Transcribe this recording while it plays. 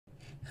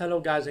Hello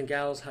guys and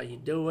gals, how you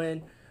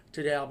doing?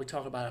 Today I'll be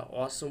talking about an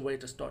awesome way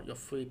to start your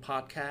free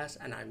podcast,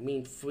 and I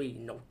mean free,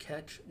 no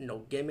catch, no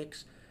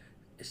gimmicks.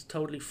 It's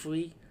totally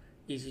free,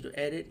 easy to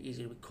edit,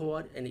 easy to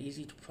record, and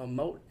easy to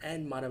promote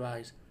and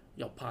monetize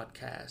your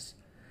podcast.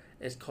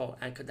 It's called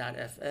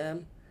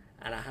Anchor.fm,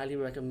 and I highly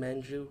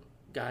recommend you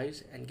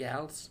guys and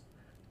gals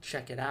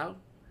check it out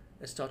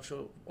and start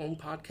your own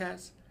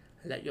podcast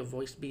and let your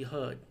voice be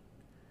heard.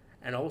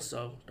 And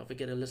also, don't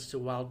forget to listen to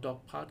Wild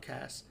Dog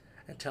Podcast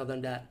and tell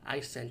them that I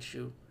sent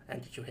you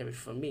and that you hear it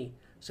from me.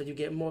 So you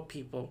get more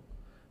people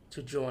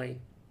to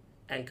join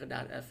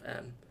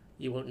Anchor.fm.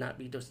 You will not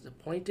be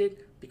disappointed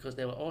because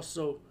they will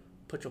also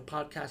put your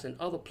podcast in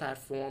other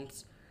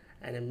platforms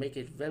and then make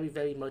it very,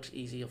 very much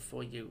easier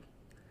for you.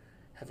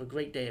 Have a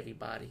great day,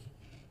 everybody.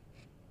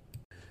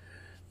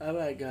 All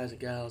right, guys and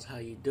gals, how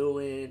you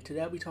doing?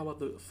 Today I'll be talking about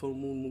the full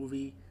moon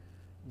movie,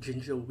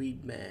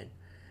 Gingerweed Man.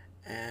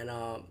 And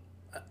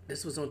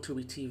this was on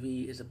Tubi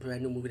TV. It's a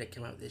brand new movie that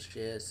came out this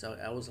year. So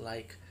I was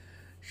like,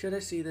 should I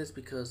see this?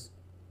 Because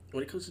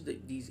when it comes to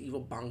these evil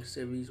bong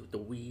series with the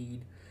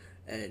weed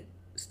and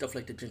stuff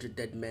like the Ginger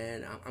Dead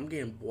Man, I'm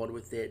getting bored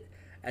with it.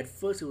 At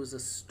first, it was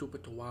just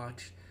stupid to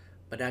watch,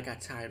 but I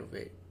got tired of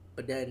it.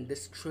 But then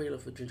this trailer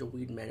for Ginger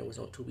Weed Man, it was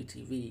on Tubi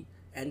TV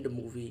and the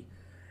movie.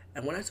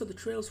 And when I saw the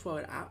trailers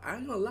for it, I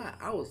ain't gonna lie,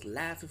 I was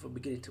laughing from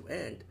beginning to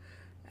end.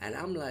 And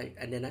I'm like,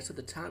 and then I saw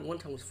the time. One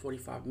time was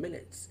 45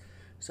 minutes.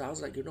 So I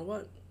was like, you know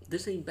what?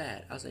 This ain't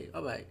bad. I was like,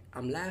 all right,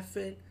 I'm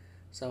laughing,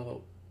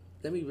 so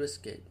let me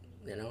risk it.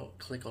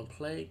 Click on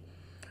play.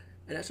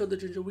 And I saw the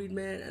Gingerweed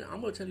Man, and I'm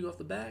going to tell you off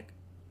the back,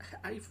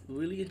 I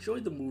really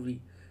enjoyed the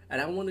movie.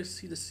 And I want to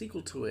see the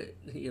sequel to it.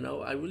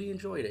 I really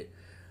enjoyed it.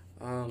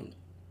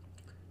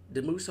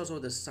 The movie starts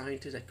with the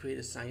scientist that created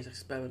a science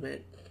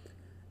experiment,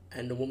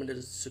 and the woman that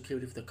is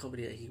security for the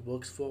company that he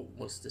works for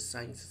wants the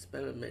science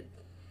experiment,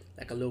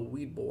 like a little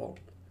weed ball.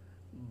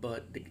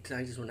 But the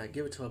scientists will not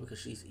give it to her because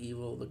she's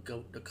evil.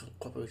 The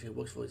corporation he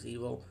works for is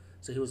evil.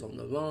 So he was on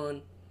the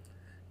run.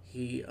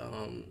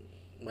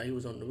 While he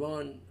was on the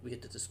run, we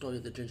get to the story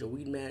of the Ginger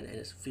Weed Man and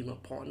his female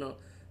partner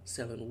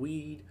selling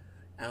weed.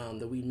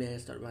 The weed man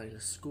started riding a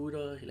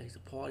scooter. He likes to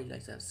party. He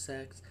likes to have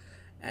sex,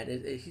 and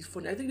he's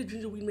funny. I think the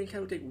Ginger Weed Man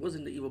character was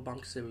in the Evil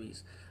Bong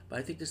series, but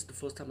I think this is the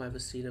first time I ever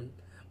seen him.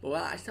 But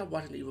I stopped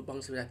watching the Evil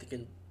Bong series, I think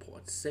in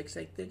part 6,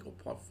 I think, or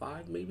part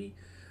 5 maybe.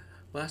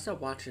 But I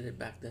stopped watching it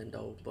back then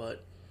though.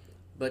 But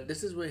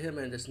this is with him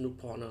and this new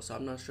partner, so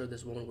I'm not sure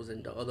this woman was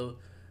in the other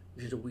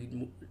Ginger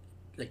Weed,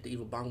 like the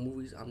Evil Bong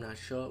movies. I'm not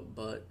sure,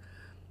 but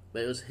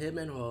it was him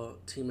and her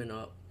teaming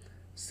up,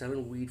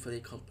 selling weed for their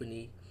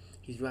company.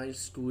 He's riding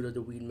scooter,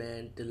 the weed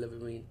man,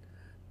 delivering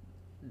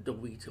the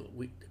weed to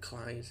the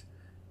clients.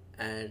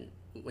 And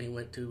when he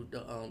went to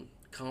the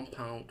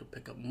compound to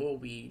pick up more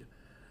weed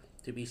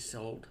to be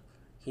sold,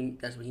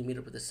 that's when he met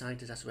up with the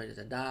scientist that's ready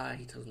to die.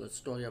 He tells him the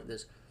story of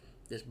this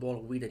ball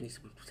of weed that needs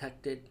to be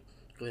protected.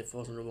 If it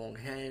falls in the wrong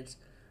hands,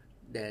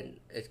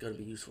 then it's gonna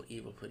be used for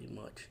evil pretty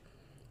much.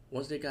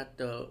 Once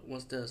the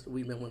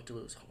weed man went to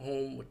his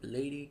home with the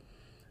lady,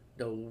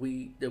 the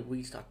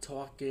weed start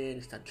talking,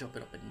 it start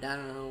jumping up and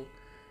down.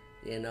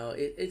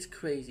 It's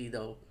crazy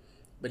though.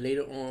 But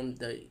later on,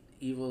 the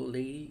evil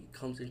lady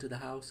comes into the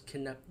house,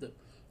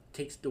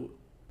 takes the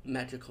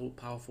magical,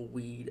 powerful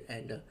weed,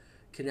 and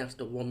kidnaps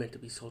the woman to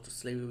be sold to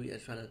slavery,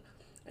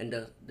 and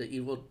the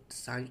evil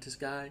scientist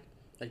guy,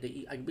 like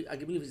I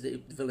believe he's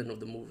the villain of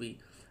the movie.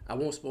 I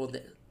won't spoil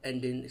the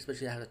ending,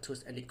 especially how the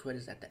twist ending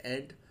credits at the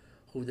end,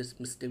 who this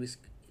mysterious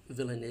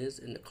villain is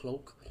in the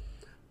cloak.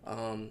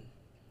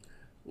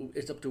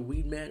 It's up to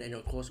Weed Man, and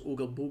of course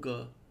Ooga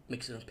Booga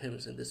makes an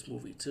appearance in this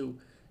movie too,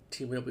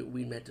 teaming up with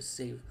Weed Man to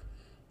save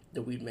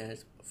the Weed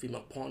Man's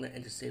female partner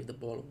and to save the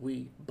ball of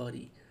weed,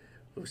 Buddy,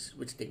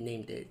 which they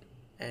named it.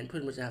 And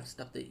pretty much they have to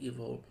stop the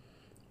evil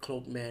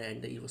cloak man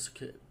and the evil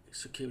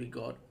security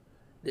guard,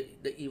 the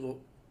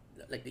evil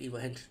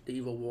the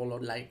evil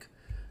warlord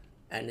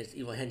and its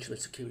evil henchman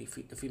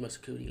the female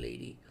security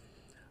lady.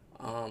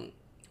 All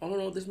in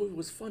all, this movie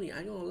was funny. I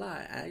ain't gonna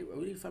lie, I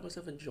really found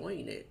myself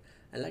enjoying it.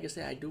 And like I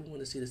said, I do want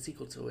to see the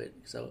sequel to it.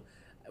 So,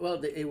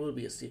 well, it will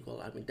be a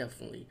sequel. I mean,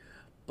 definitely.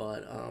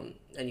 But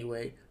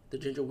anyway, the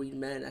Ginger Weed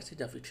Man, I should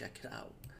definitely check it out.